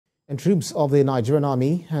And troops of the Nigerian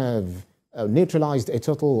Army have neutralized a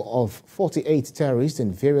total of 48 terrorists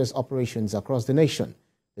in various operations across the nation.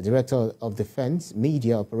 The Director of Defense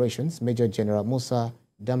Media Operations, Major General Musa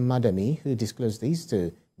Danmadami, who disclosed this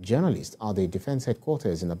to journalists at the Defense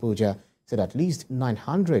Headquarters in Abuja, said at least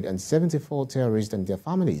 974 terrorists and their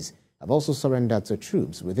families have also surrendered to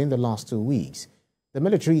troops within the last 2 weeks. The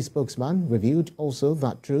military spokesman revealed also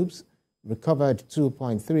that troops recovered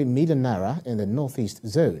 2.3 million naira in the northeast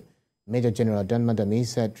zone. Major General Danmadami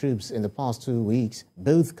said troops in the past 2 weeks,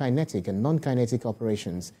 both kinetic and non-kinetic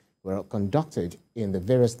operations, were conducted in the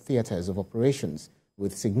various theaters of operations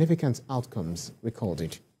with significant outcomes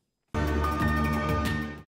recorded.